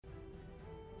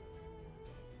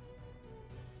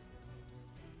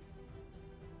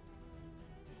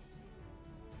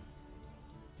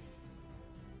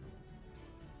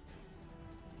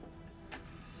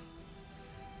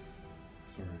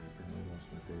Sorry, I apparently lost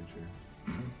my page here.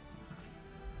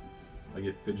 I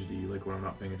get fidgety like when I'm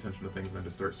not paying attention to things and I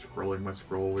just start scrolling my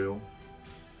scroll wheel.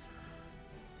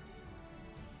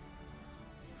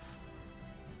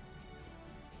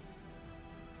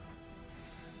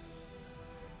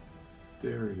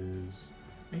 There it is.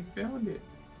 I found it.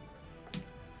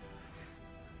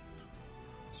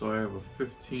 So I have a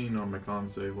 15 on my con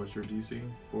save. What's your DC?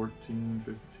 14,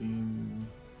 15.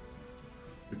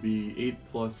 It'd be 8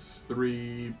 plus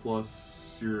 3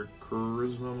 plus your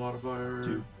charisma modifier.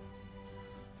 2.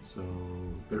 So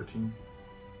 13.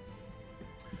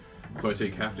 So I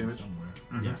take half damage. Somewhere.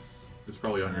 Mhm. Yes. It's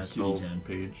probably on your spell 2d10.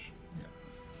 page.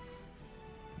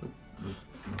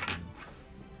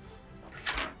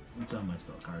 It's on my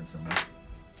spell card somewhere.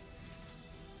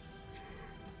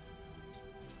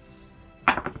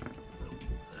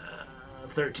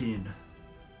 13.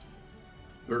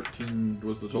 13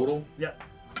 was the total? Yep.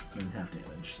 And half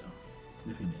damage, so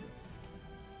if you need it.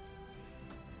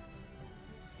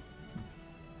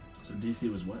 So DC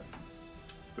was what?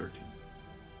 13.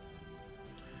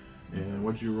 And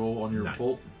what'd you roll on your 9.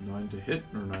 bolt? 9 to hit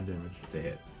or 9 damage? To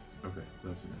hit. Okay,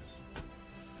 that's a miss.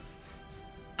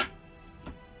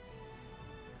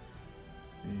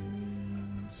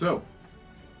 And so,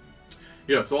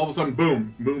 yeah, so all of a sudden,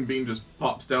 boom, Moonbeam just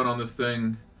pops down on this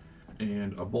thing,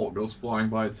 and a bolt goes flying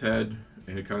by its head,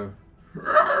 and it kind of,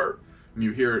 and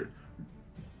you hear it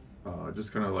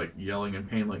just kind of like yelling in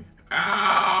pain, like,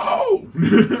 ow!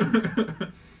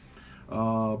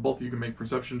 Both of you can make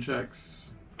perception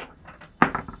checks.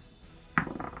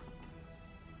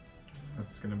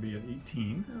 That's going to be an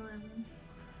 18. 11.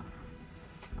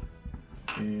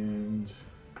 And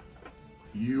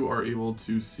you are able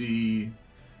to see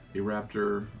a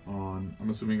raptor on, I'm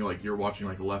assuming like you're watching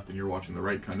like left and you're watching the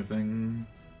right kind of thing.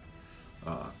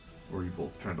 Or you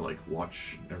both trying to like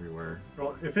watch everywhere.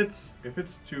 Well, if it's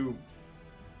too...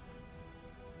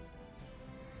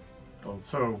 Oh,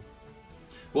 so...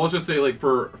 Well, let's just say like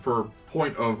for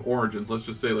point of origins, let's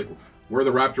just say like where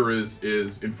the raptor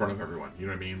is in front of everyone. You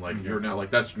know what I mean? Like you're now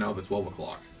like that's now the 12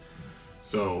 o'clock.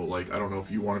 So like I don't know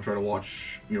if you want to try to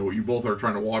watch. You know, you both are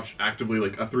trying to watch actively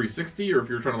like a 360, or if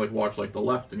you're trying to like watch like the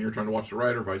left and you're trying to watch the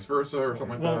right, or vice versa, or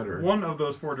something like Well, that. Or one of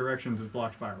those 4 directions is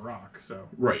blocked by a rock, so...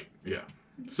 right, yeah.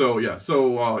 So yeah,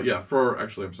 so yeah. For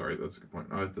actually, I'm sorry, that's a good point.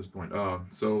 At this point,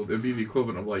 so it'd be the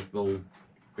equivalent of like the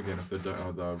again if the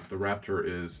raptor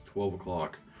is 12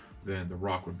 o'clock. Then the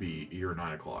rock would be your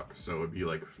 9 o'clock. So it'd be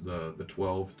like the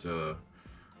 12 to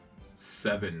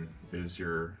 7 is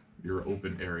your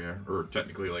open area, or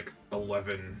technically like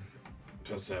 11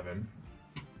 to 7.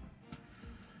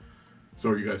 So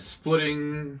are you guys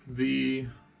splitting the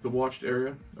watched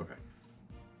area? Okay.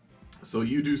 So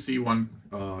you do see one.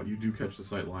 You do catch the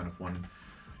sight line of one.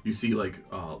 You see like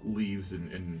leaves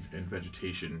and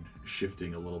vegetation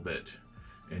shifting a little bit,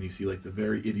 and you see like the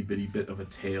very itty bitty bit of a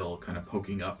tail kind of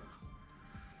poking up.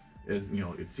 As you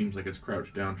know, it seems like it's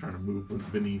crouched down, trying to move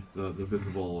beneath the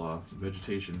visible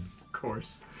vegetation. Of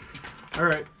course.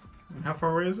 Alright. And how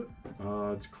far away is it?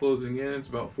 It's closing in. It's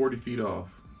about 40 feet off.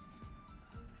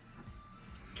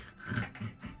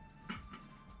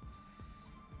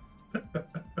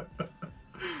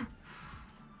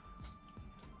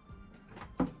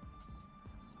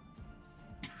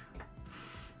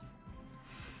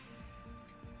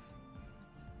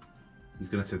 He's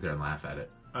gonna sit there and laugh at it.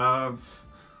 No,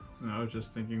 I was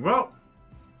just thinking, well,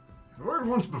 I've worked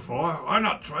once before, why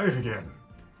not try it again?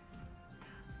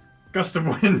 Gust of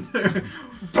wind.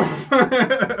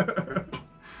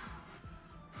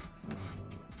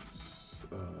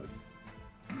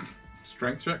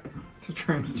 Strength check? To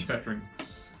try and check.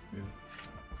 Strength. Yeah.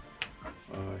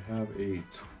 I have a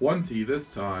 20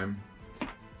 this time.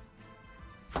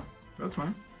 That's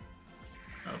fine.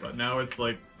 But now it's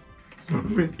like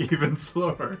moving even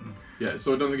slower. Yeah,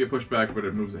 so it doesn't get pushed back, but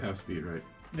it moves at half speed, right?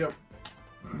 Yep.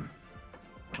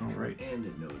 All right. And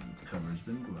it knows its cover's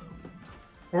been blown.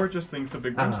 Or it just thinks a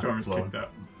big windstorm is blown. kicked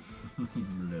up.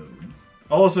 Blown.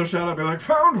 Also shout out, be like,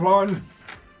 found one!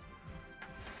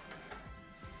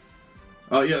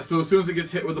 Yeah, so as soon as it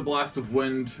gets hit with a blast of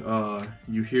wind,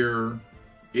 you hear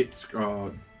it,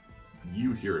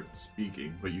 you hear it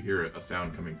speaking, but you hear a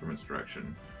sound coming from its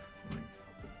direction. Like,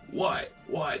 what?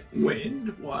 What?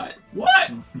 Wind? What?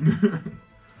 What?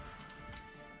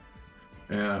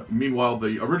 Meanwhile,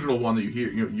 the original one that you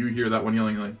hear, you hear that one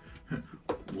yelling like,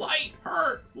 light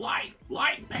hurt, light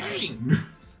pain.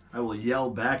 I will yell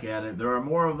back at it. There are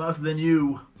more of us than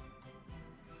you.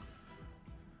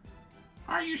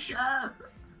 Are you sure?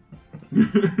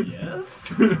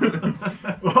 Yes.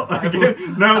 Well,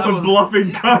 again, now it's a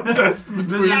bluffing contest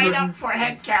between Line them. up for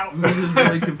head count. I'm just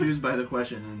very confused by the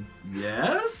question.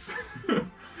 Yes.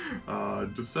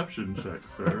 Deception check,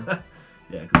 sir.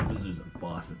 Yeah, because Mizzer's a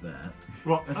boss at that.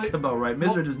 Well, That's about right.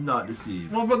 Mizzer does not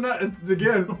deceive. well, but not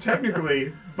again.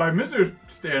 Technically, by Mizer's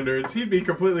standards, he'd be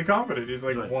completely confident. He's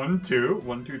like Right. 1, 2,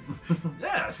 1, 2,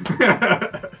 Yes. 3.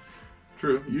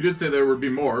 True. You did say there would be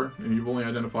more, and you've only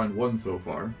identified one so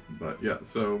far. But yeah,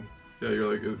 so yeah,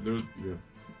 you're like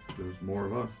there's more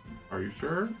of us. Are you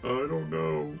sure? I don't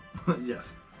know.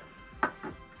 Yes.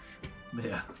 But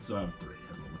yeah, so I have 3.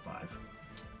 I rolled a 5.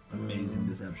 Amazing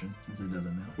deception, since it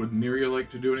doesn't know. Would Neria like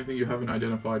to do anything? You haven't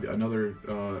identified another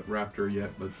raptor yet,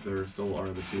 but there still are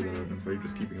the two that are identified. You're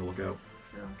just keeping a lookout.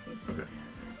 So I'll keep Okay.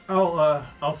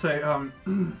 I'll say,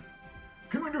 can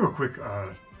we do a quick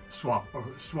swap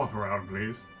around,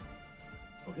 please?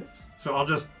 Okay. So I'll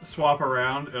just swap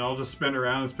around, and I'll just spin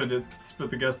around and spit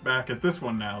the guest back at this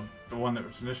one now, the one that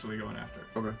was initially going after.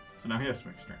 Okay. So now he has to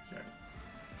make a strength check.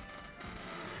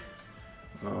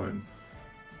 And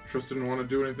Tristan want to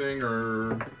do anything,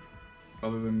 or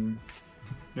other than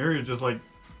Neria's just like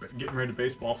getting ready to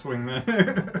baseball swing then.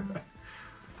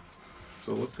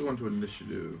 so let's go into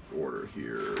initiative order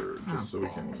here, just so we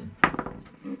can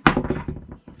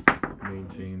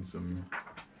maintain some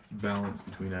balance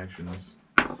between actions.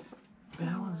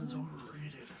 Balance is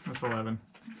overrated. That's 11.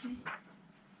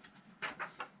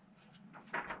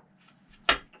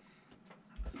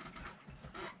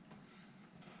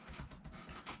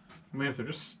 I mean, if they're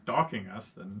just stalking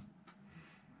us, then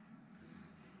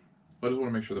I just want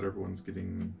to make sure that everyone's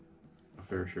getting a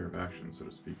fair share of action, so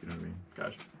to speak. You know what I mean?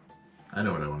 gosh, I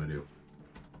know what I want to do.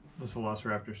 those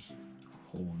velociraptors.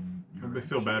 Hold I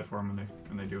feel bad for them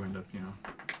when they do end up,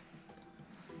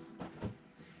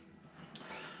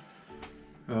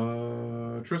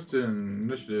 Tristan,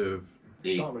 initiative.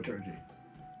 Thaumaturgy.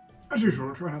 As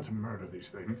usual, try not to murder these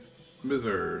things.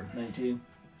 Mizer, 19.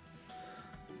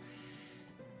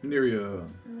 Neria,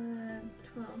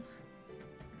 12.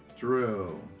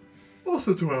 Drill,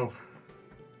 Also 12.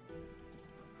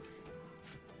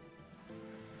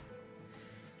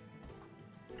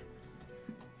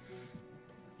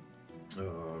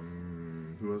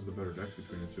 who has the better dex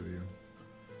between the two of you?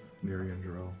 Neria and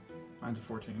Drill. Mine's a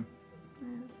 14.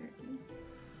 13.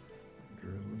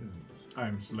 Drill it is.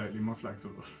 I'm slightly more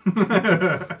flexible.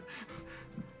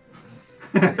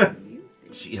 You?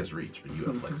 She has reach, but you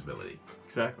have flexibility.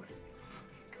 Exactly.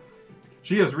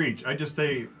 She has reach. I just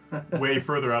stay way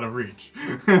further out of reach.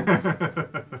 What is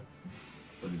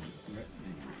it?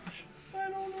 Reach. I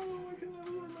don't know. I can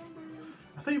never remember.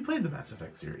 I thought you played the Mass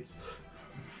Effect series.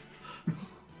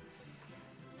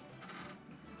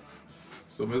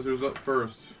 So Mizer's up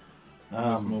first in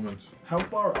this moment. How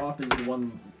far off is the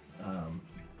one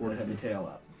that had the tail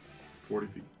up? 40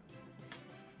 feet.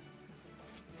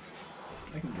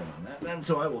 I can get on that then,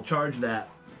 so I will charge that.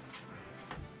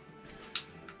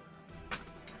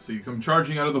 So you come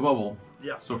charging out of the bubble.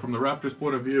 Yeah. So from the raptor's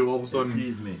point of view, all of a It sudden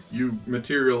sees me. you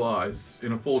materialize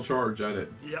in a full charge at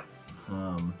it. Yep.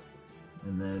 And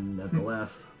then at the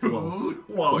last while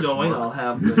Question going, mark. I'll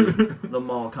have the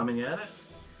maul coming at it.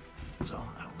 So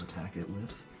I'll attack it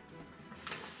with.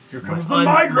 Here comes the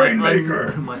migraine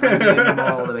maker. My unnamed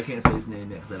maul that I can't say his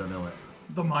name yet because I don't know it.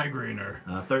 The migrainer.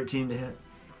 13 to hit.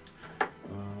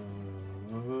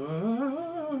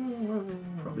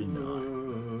 Probably not.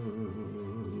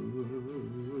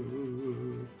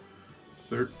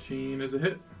 13 is a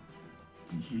hit.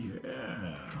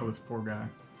 Yeah. Oh, this poor guy.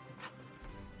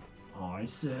 I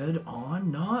said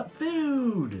on not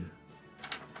food.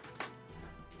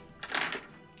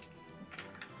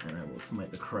 And I will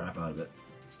smite the crap out of it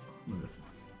with this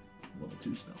level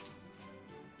 2 spell.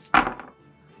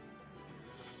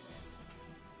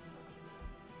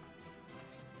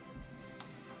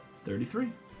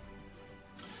 $33.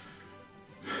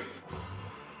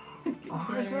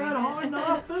 I said on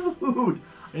not food.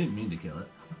 I didn't mean to kill it.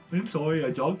 I'm sorry,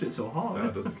 I jogged it so hard. No,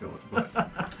 it doesn't kill it.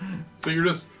 But... so you're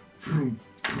just.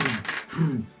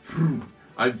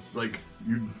 I like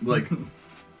you like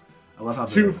I love how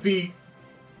 2 feet,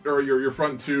 or your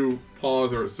front 2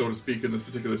 paws, or so to speak, in this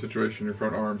particular situation, your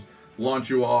front arms launch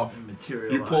you off.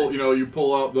 materialize. You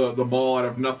pull out the maul out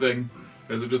of nothing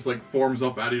as it just like forms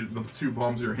up out of the 2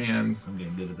 palms of your hands. I'm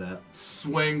getting good at that.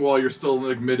 Swing while you're still in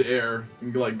like mid-air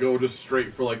and like go just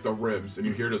straight for like the ribs, and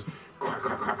you hear just crack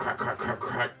crack crack crack crack crack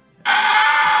crack.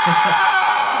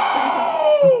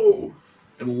 Ow!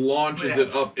 And launches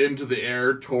it up into the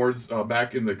air towards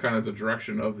back in the kind of the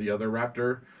direction of the other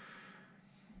raptor.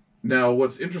 Now,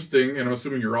 what's interesting, and I'm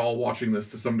assuming you're all watching this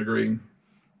to some degree,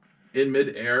 In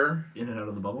midair, In and out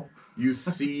of the bubble. you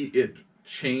see it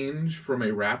change from a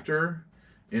raptor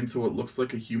into what looks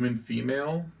like a human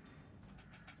female,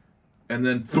 and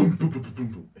then thump, thump, thump,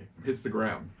 thump, thump, hits the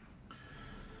ground.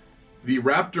 The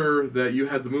raptor that you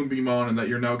had the moonbeam on and that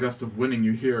you're now gust of winning,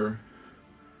 you hear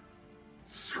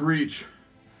screech,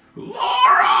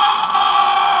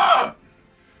 Laura!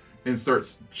 And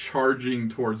starts charging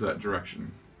towards that direction.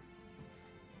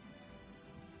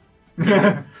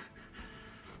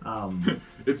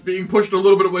 It's being pushed a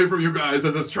little bit away from you guys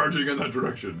as it's charging in that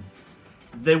direction.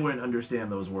 They wouldn't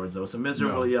understand those words though, so Miser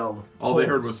No. will yell. All they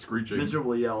heard "Hold." was screeching. Miser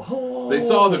will yell. Hold. They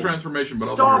saw the transformation, but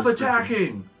all Stop they heard was screeching.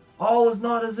 attacking! All is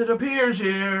not as it appears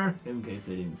here. In case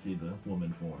they didn't see the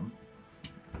woman form.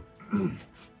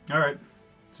 All right.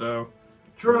 So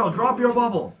Drell, drop your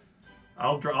bubble.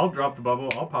 I'll drop the bubble.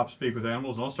 I'll pop speak with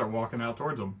animals, and I'll start walking out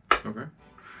towards them. Okay.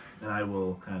 And I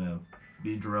will kind of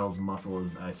be Drell's muscle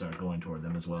as I start going toward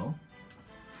them as well.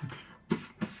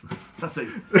 I say,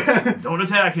 don't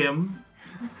attack him.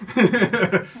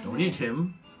 Don't eat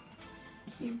him.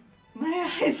 Keep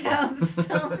my eyes out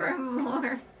still for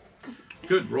more.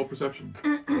 Good. Roll perception.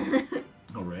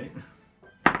 All right.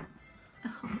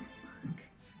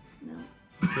 No.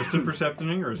 Tristan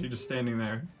perceptioning, or is he just standing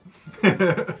there?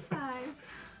 5.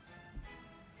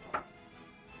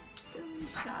 Still in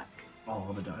shock.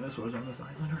 All the dinosaurs on this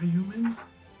island are humans.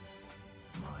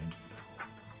 Mind.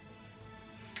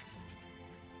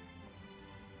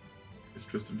 Is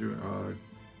Tristan doing?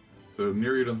 So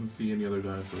Neria doesn't see any other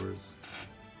dinosaurs.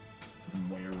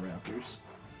 Were-raptors.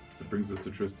 That brings us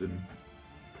to Tristan.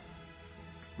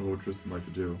 What would Tristan like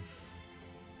to do?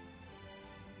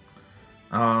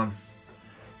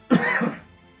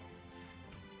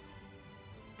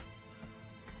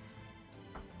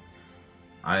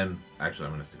 I'm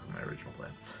going to stick with my original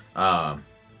plan.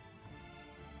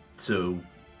 So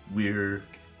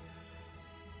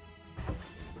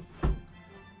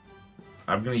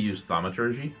I'm going to use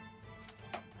thaumaturgy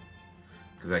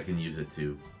because I can use it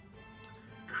to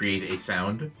create a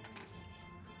sound.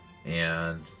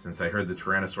 And since I heard the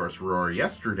Tyrannosaurus roar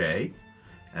yesterday,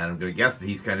 and I'm going to guess that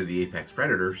he's kind of the apex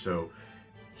predator, so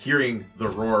hearing the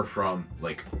roar from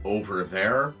like over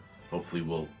there hopefully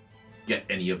will get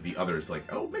any of the others like,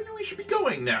 oh, maybe we should be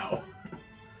going now.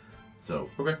 So,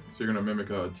 Okay, so you're gonna mimic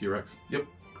a T-Rex. yep,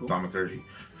 Cool. thaumaturgy.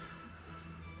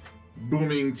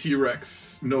 Booming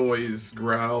T-Rex noise,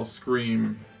 growl,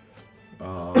 scream.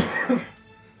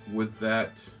 With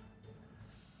that,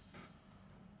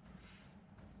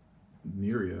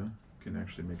 Neria can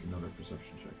actually make another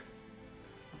perception check.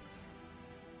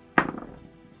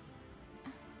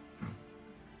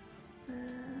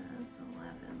 That's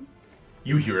 11.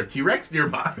 You hear a T-Rex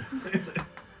nearby.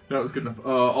 No, it was good enough.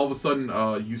 All of a sudden,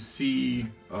 you see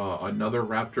another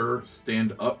raptor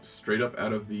stand up, straight up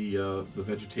out of the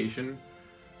vegetation,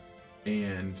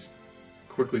 and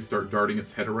quickly start darting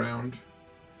its head around,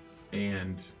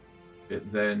 and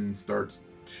it then starts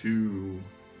to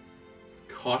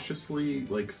cautiously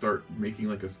start making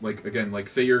like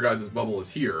say your guys' bubble is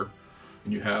here,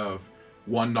 and you have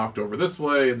one knocked over this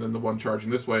way, and then the one charging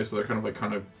this way, so they're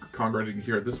kind of congregating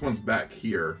here. This one's back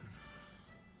here.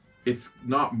 It's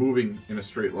not moving in a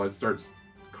straight line. It starts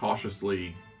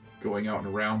cautiously going out and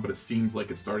around, but it seems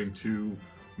like it's starting to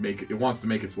it wants to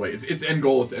make its way. Its end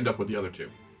goal is to end up with the other two.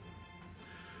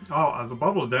 Oh, the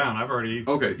bubble's down. I've already.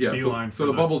 Okay, yeah. Beeline So for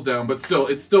the the- bubble's down, but still,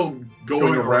 it's still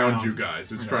going around around. you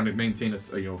guys. It's Okay. trying to maintain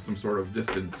some sort of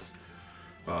distance.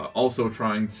 Also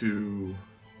trying to.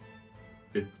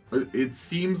 It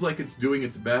seems like it's doing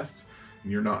its best.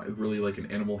 And you're not really like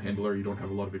an animal handler. You don't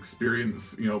have a lot of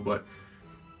experience, but.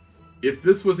 If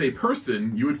this was a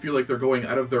person, you would feel like they're going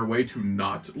out of their way to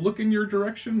not look in your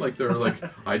direction. Like they're like,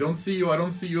 I don't see you, I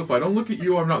don't see you. If I don't look at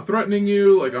you, I'm not threatening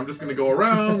you. Like I'm just gonna go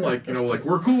around. Like like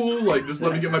we're cool. Like just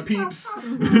let me get my peeps.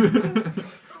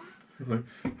 Like,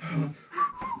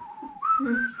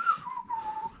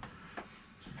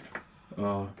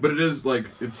 but it is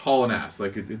it's hauling ass.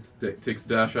 Like it takes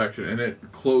dash action and it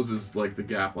closes like the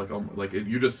gap.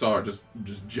 You just saw it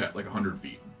just jet like 100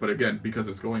 feet. But again, because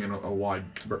it's going in a wide,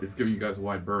 it's giving you guys a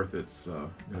wide berth. It's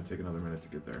gonna take another minute to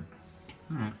get there.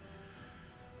 Alright.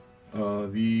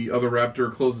 The other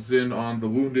raptor closes in on the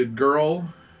wounded girl,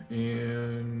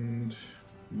 and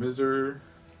Miser.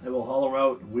 I will holler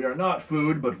out, we are not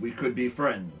food, but we could be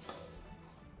friends.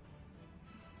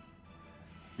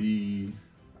 The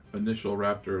initial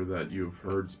raptor that you've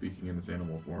heard speaking in its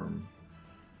animal form,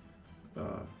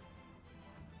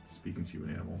 speaking to you in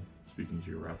animal, speaking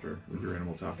to your raptor with your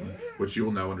animal talking, which you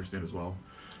will now understand as well.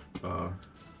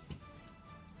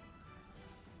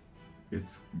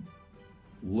 It's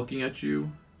looking at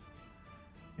you,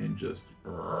 and just.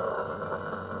 I'll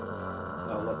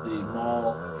let the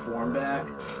maul form back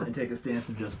and take a stance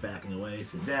of just backing away,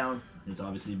 sit down. It's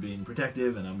obviously being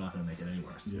protective, and I'm not going to make it any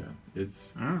worse. Yeah,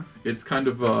 it's Ah. it's kind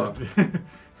of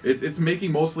it's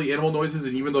making mostly animal noises,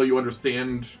 and even though you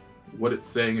understand what it's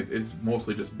saying, it's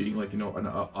mostly just being like an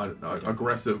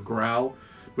aggressive growl,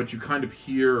 but you kind of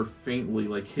hear faintly,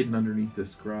 like hidden underneath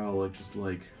this growl, like just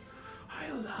like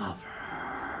I love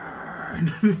her.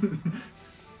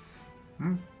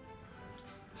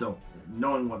 So,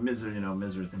 knowing what Miser,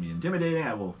 Miser is going to be intimidating,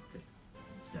 I will take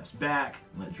steps back,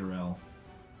 let Jarrell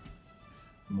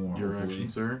more. Your hopefully. action,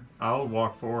 sir. I'll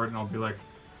walk forward and I'll be like,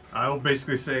 I'll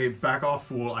basically say, back off,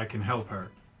 fool, I can help her.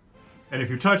 And if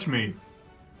you touch me,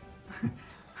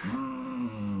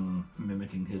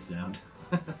 Mimicking his sound.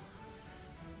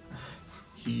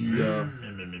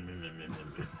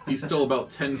 He's still about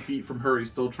 10 feet from her. He's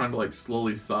still trying to like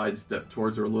slowly sidestep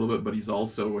towards her a little bit, but he's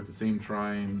also at the same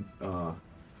time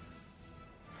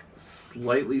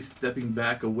slightly stepping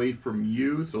back away from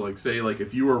you. So like say like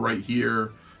if you were right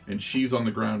here and she's on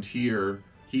the ground here,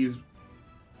 he's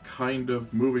kind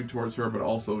of moving towards her, but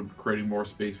also creating more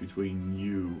space between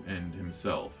you and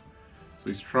himself. So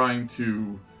he's trying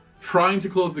to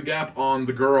close the gap on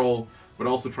the girl, but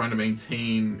also trying to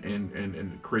maintain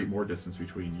and create more distance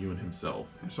between you and himself.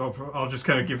 so I'll just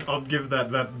kind of give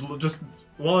that just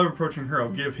while I'm approaching her, I'll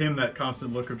give him that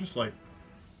constant look of just like,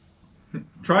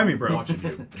 try me, bro. Watching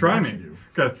you. Try me. Watching you.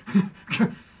 Okay.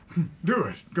 Do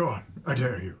it. Go on. I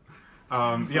dare you.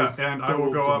 Yeah, and I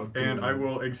will go up and I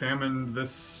will examine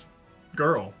this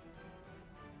girl.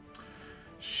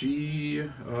 She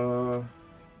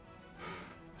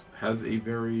has a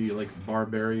very like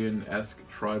barbarian-esque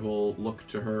tribal look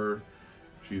to her.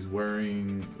 She's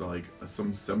wearing like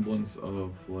some semblance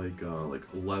of like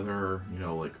leather,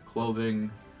 like clothing,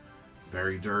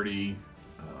 very dirty,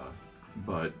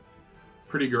 but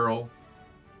pretty girl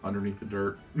underneath the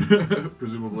dirt,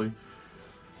 presumably.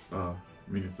 I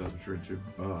mean, if that's what you're into.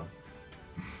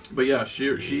 But yeah,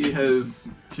 she has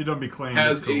She don't be claimed.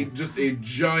 has it's cool. just a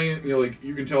giant, like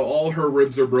you can tell all her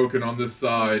ribs are broken on this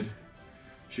side.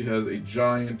 She has a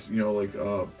giant,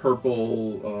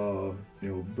 purple,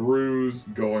 bruise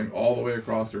going all the way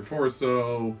across her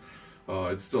torso.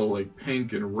 It's still like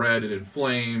pink and red and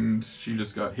inflamed. She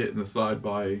just got hit in the side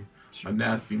by a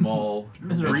nasty maul,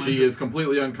 and she is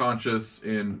completely unconscious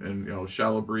and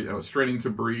shallow breathe, straining to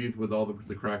breathe with all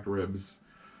the cracked ribs.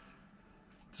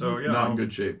 So yeah, Not in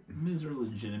good shape. Miser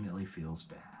legitimately feels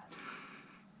bad.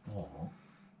 Aw.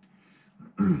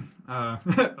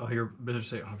 I'll hear Bitter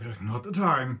say, "Oh, not the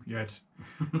time yet."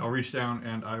 I'll reach down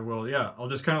and I will. Yeah, I'll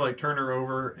just kind of like turn her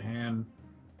over and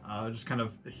just kind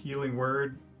of a healing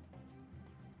word.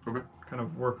 Okay. Kind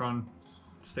of work on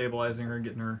stabilizing her,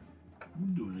 getting her.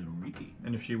 Do a little Ricky.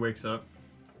 And if she wakes up,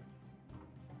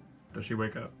 does she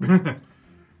wake up?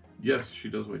 Yes, she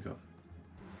does wake up.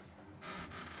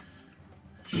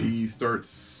 She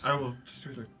starts. I will just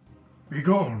be like, "Be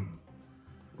gone."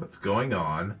 What's going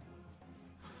on?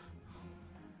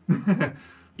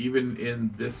 Even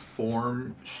in this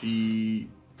form, she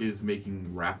is making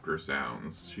raptor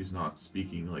sounds. She's not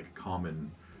speaking like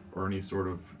common or any sort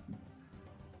of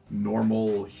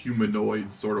normal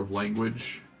humanoid sort of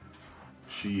language.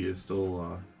 She is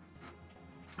still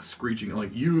screeching.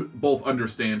 Like you both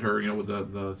understand her, with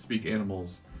the speak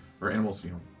animals or animals,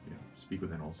 speak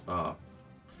with animals.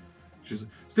 She's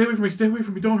like, stay away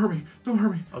from me, don't hurt me,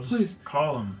 I'll just please.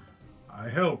 call him. I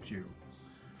helped you.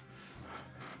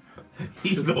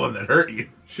 He's the one that hurt you.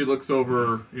 She looks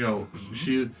over,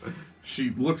 she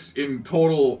looks in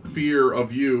total fear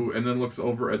of you, and then looks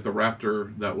over at the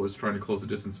raptor that was trying to close the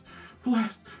distance.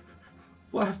 Blast,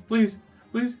 please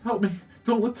help me.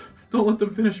 Don't let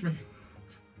them finish me.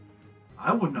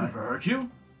 I would not ever hurt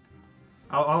you.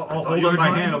 I'll I thought hold you up were my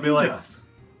trying hand. to I'll be reach like, us.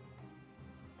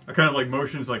 I kind of like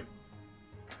motions like,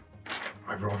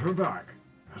 I brought her back,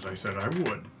 as I said I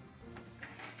would.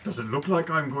 Does it look like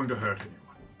I'm going to hurt anyone?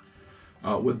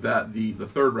 With that, the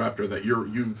third raptor that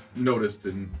you've noticed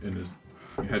and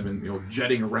had been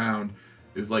jetting around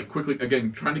is like quickly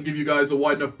again trying to give you guys a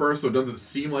wide enough berth so it doesn't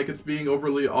seem like it's being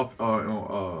overly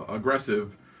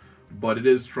aggressive, but it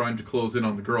is trying to close in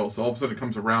on the girl. So all of a sudden it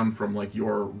comes around from like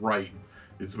your right.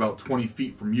 It's about 20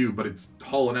 feet from you, but it's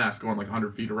hauling ass going like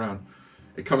 100 feet around.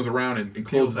 It comes around and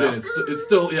closes in. It's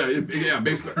still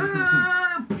basically,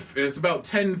 and it's about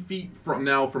 10 feet from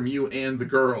you and the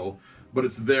girl, but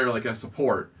it's there like as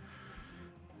support.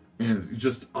 And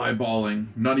just eyeballing,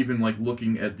 not even like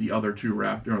looking at the other two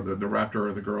raptor, the raptor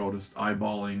or the girl, just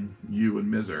eyeballing you and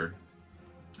Miser.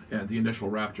 And the initial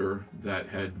raptor that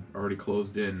had already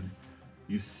closed in,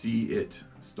 you see it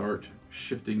start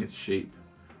shifting its shape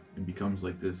and becomes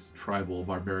like this tribal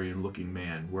barbarian looking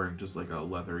man wearing just like a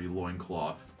leathery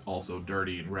loincloth, also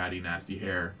dirty and ratty nasty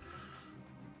hair.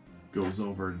 Goes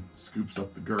over and scoops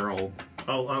up the girl.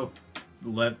 I'll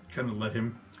let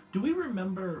him. Do we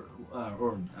remember,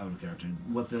 or out of character,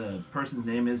 what the person's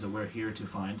name is that we're here to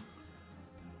find?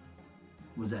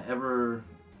 Was that ever?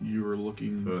 You were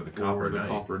looking For for the Copper the Knight.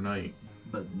 Copper Knight.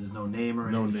 But there's no name or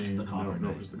No anything. It's name, just the Copper no,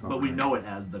 Knight. just the Copper but we Knight. know it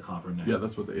as the Copper Knight. Yeah,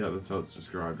 that's how it's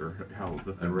described, or how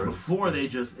the thing wrote it. was. Before they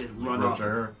just run off.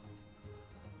 Roger.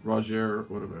 Roger,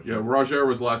 Roger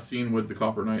was last seen with the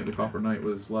Copper Knight. The Copper Knight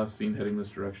was last seen heading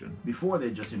this direction. Before they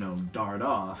just, dart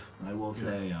off, I will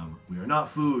say, we are not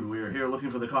food. We are here looking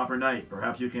for the Copper Knight.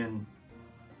 Perhaps you can...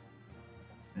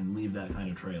 And leave that kind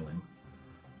of trailing.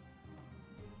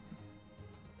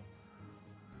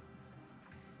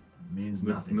 Means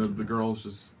nothing. The girl's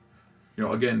just,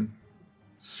 again,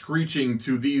 screeching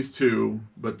to these two,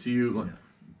 but to you, like,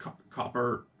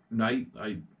 Copper Knight,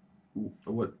 like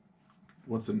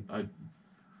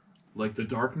the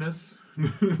darkness?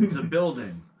 It's a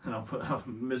building. And I'll put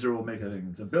Miser will make a thing.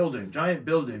 It's a building, giant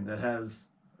building that has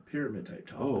a pyramid type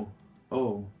top.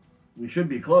 Oh, We should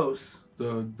be close.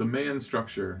 the man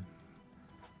structure.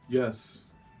 Yes.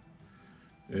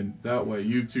 And that way,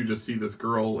 you two just see this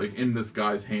girl, like, in this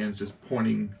guy's hands, just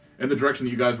pointing in the direction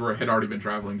that you guys had already been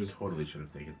traveling. Just Totally should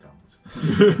have taken Donald's.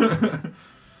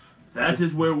 That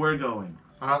is where we're going.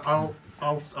 I'll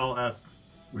ask.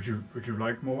 Would you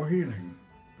like more healing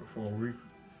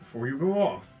before you go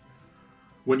off?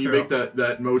 when you Yeah. make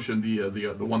that motion,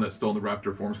 the one that's still in the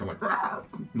raptor form is kind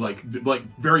of like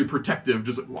very protective,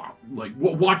 just like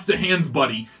watch the hands,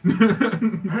 buddy.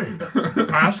 Hey,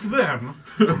 ask them.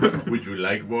 Would you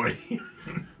like more?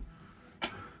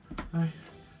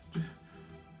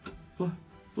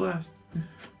 Blast.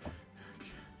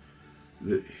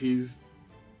 He's.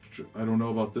 I don't know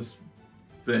about this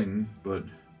thing, but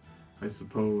I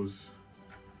suppose.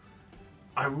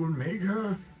 I will make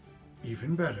her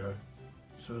even better,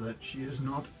 so that she is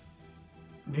not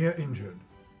near injured.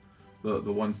 The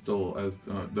one still as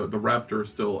the raptor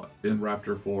still in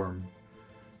raptor form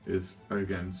is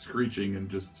again screeching and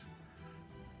just.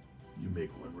 You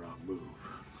make one wrong move.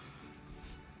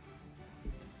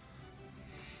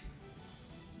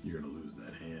 You're gonna lose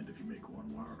that hand if you make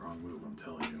one wrong move, I'm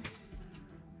telling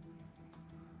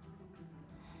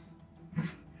you.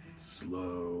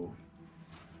 Slow.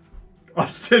 I'll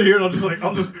sit here and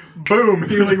I'll just boom,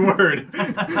 healing word.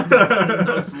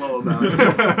 No slow about it.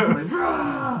 Like,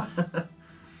 "Rah!"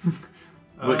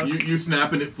 But you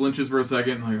snap and it flinches for a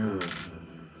second. Like,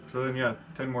 So then, yeah,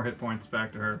 10 more hit points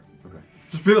back to her. okay.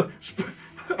 Just be like,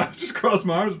 just cross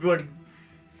my arms and be like,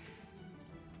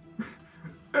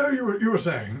 oh, you were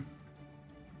saying?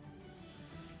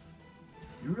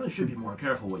 You really should be more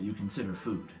careful what you consider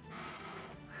food.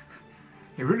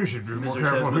 You really should be more Mister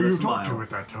says careful who with a you talk to smile. with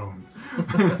that tone.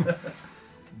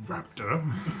 Raptor.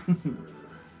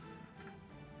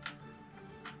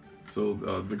 So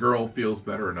the girl feels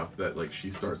better enough that like she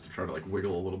starts to try to like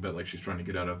wiggle a little bit, like she's trying to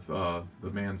get out of the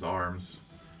man's arms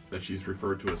that she's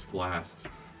referred to as Flast.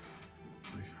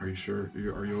 Like, are you sure?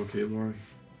 Are you okay, Lori?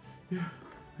 Yeah.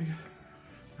 I guess.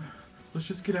 Let's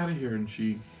just get out of here. And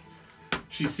she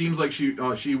seems like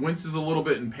she winces a little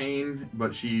bit in pain,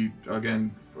 but she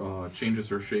again changes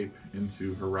her shape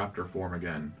into her raptor form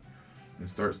again, and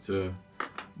starts to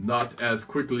not as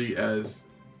quickly as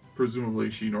presumably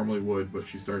she normally would, but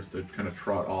she starts to kind of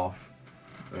trot off,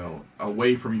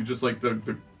 away from you, just like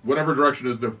the whatever direction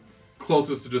is the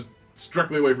closest to just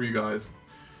strictly away from you guys,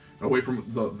 away from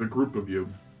the group of you,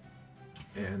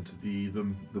 and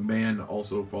the man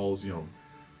also falls.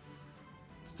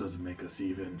 This doesn't make us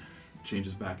even.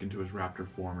 Changes back into his raptor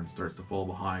form and starts to fall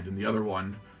behind, and the other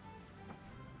one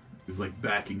is like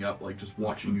backing up, like just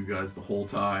watching you guys the whole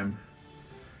time.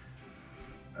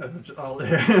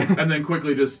 And then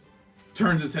quickly just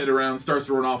turns his head around, starts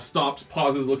to run off, stops,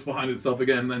 pauses, looks behind itself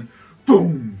again, and then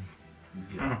boom!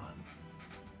 God.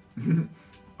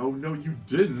 Oh no, you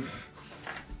didn't.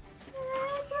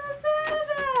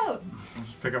 I'll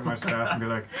just pick up my staff and be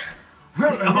like,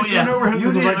 Oh yeah, heading you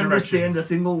in the didn't right understand direction. a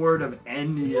single word of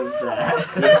any of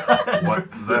that.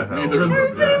 What the hell Neither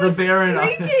was of that? The Baron.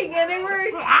 Screeching, and there were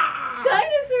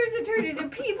dinosaurs that turned into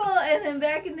people, and then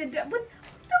back in the what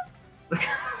the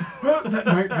Well,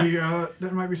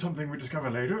 that might be something we discover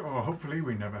later, or hopefully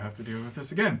we never have to deal with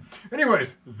this again.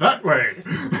 Anyways, that way.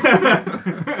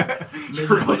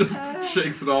 Squirrel just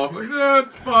shakes it off, like, yeah,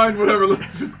 it's fine, whatever,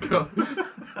 let's just go.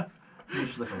 You're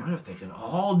just like, what if they can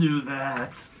all do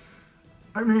that?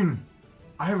 I mean,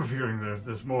 I have a feeling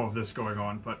there's more of this going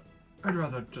on, but I'd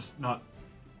rather just not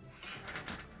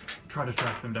try to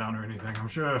track them down or anything. I'm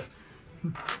sure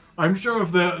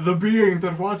if the being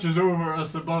that watches over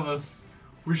us above us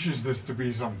wishes this to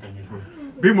be something, it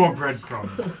would be more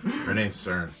breadcrumbs. Her name's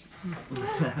CERN.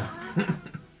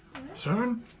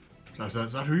 CERN?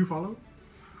 Is that who you follow?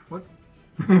 What?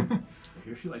 I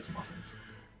hear she likes muffins.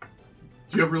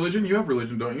 Do you have religion? You have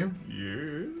religion, don't you?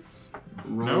 Yes.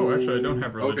 Roll... No, actually, I don't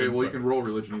have religion. Okay, well, you but- can roll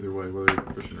religion either way, whether you're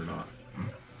Christian or not.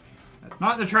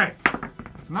 Not in the tray.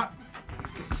 It's not.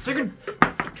 Sticking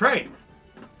tray.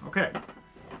 Okay.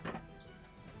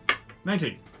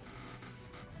 19.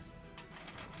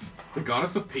 The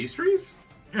goddess of pastries?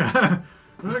 I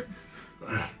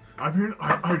mean,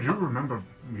 I do remember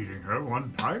meeting her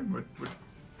one time, but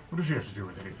what does she have to do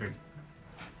with anything?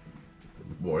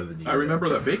 More than you. I remember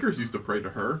that bakers used to pray to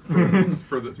her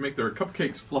to make their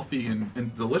cupcakes fluffy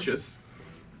and delicious.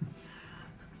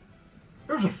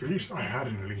 There was a feast I had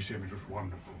in Elysium. It was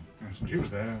wonderful. Yes, and she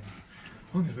was there.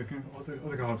 All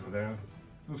the gods were there.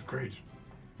 It was great.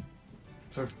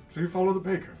 So you follow the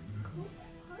baker.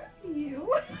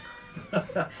 You. Could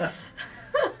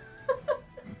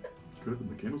have been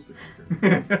the candlestick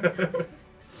maker.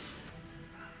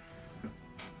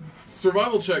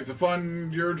 Survival check to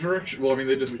find your direction. Well, I mean,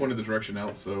 they just pointed the direction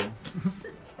out, so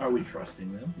Are we trusting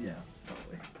them? Yeah,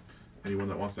 probably. anyone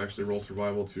that wants to actually roll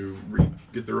survival to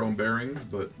get their own bearings,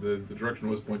 but the direction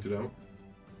was pointed out.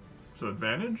 So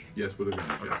advantage? Yes, with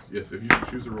advantage, yes. Yes, if you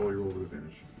choose a roll, you roll with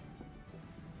advantage.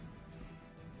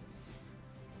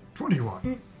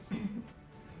 21.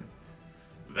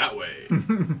 That way.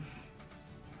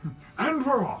 And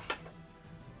we're off.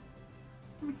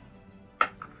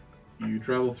 You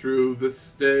travel through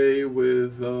this day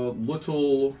with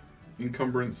little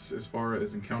encumbrance as far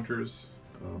as encounters,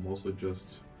 mostly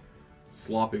just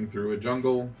slopping through a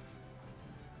jungle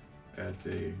at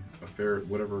a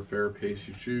fair pace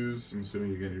you choose. I'm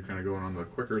assuming again you're kind of going on the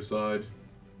quicker side.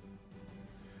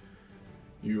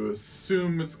 You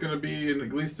assume it's going to be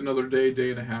at least another day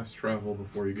and a half's travel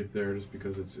before you get there, just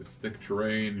because it's thick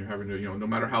terrain. You're having to, no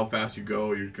matter how fast you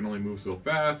go, you can only move so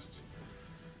fast,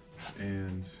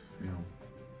 and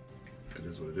it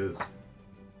is what it is.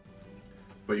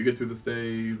 But you get through this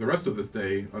day, the rest of this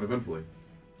day, uneventfully.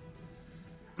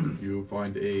 You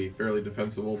find a fairly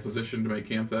defensible position to make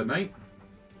camp that night.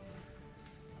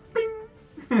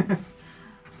 Bing!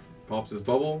 Pops his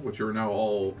bubble, which you're now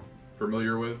all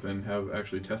familiar with and have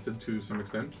actually tested to some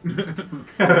extent.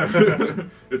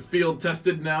 It's field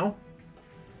tested now.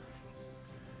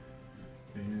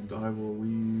 And I will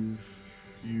leave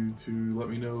you to let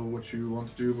me know what you want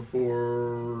to do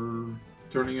before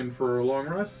turning in for a long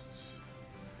rest.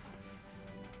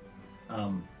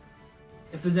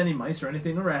 If there's any mice or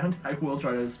anything around, I will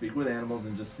try to speak with animals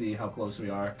and just see how close we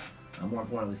are. More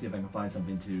importantly, see if I can find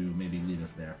something to maybe lead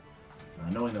us there.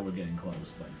 Knowing that we're getting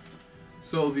close, but...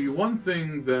 So the one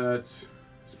thing that,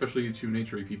 especially you two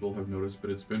naturey people have noticed, but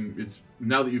it's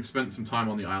now that you've spent some time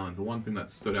on the island, the one thing that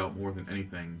stood out more than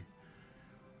anything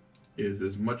is,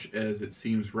 as much as it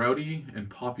seems rowdy and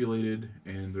populated,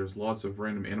 and there's lots of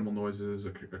random animal noises,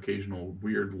 occasional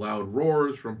weird loud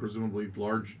roars from presumably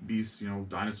large beasts,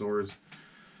 dinosaurs,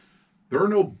 there are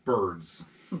no birds.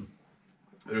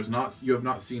 You have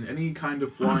not seen any kind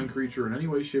of flying creature in any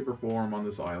way, shape, or form on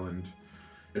this island.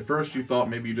 At first, you thought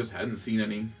maybe you just hadn't seen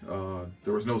any.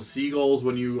 There was no seagulls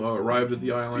when you arrived at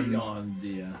the island. Beyond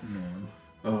the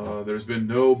norm. There's been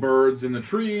no birds in the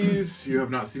trees. You have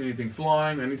not seen anything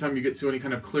flying. Anytime you get to any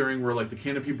kind of clearing where, the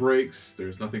canopy breaks,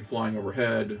 there's nothing flying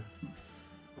overhead.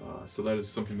 So that is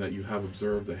something that you have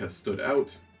observed that has stood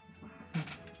out.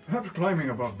 Perhaps climbing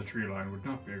above the tree line would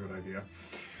not be a good idea.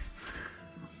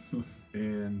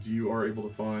 And you are able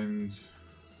to find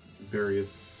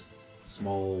various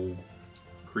small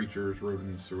creatures,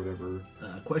 rodents, or whatever.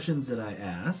 Questions that I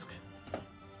ask.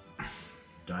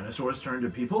 Dinosaurs turn to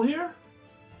people here?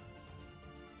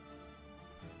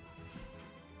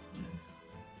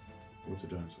 What's a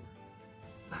dinosaur?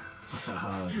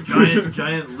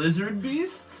 Giant lizard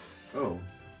beasts? Oh,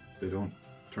 they don't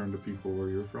turn to people where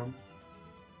you're from?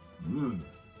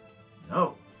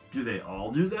 No. Do they all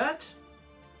do that?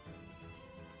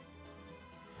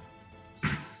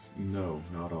 No,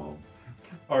 not all.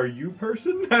 Are you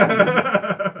person?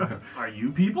 Are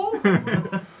you people?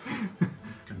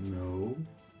 No.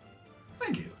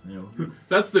 Thank you.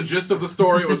 That's the gist of the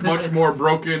story. It was much more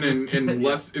broken and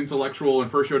less intellectual.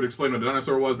 And first you had to explain what a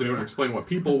dinosaur was, then you had to explain what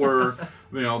people were.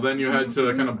 Then you had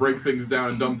to kind of break things down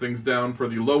and dumb things down for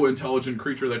the low intelligent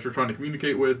creature that you're trying to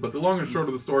communicate with. But the long and short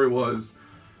of the story was,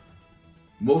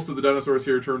 most of the dinosaurs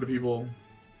here turn to people.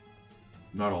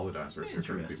 Not all the dinosaurs here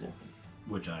turn to people.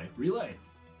 Which I relay.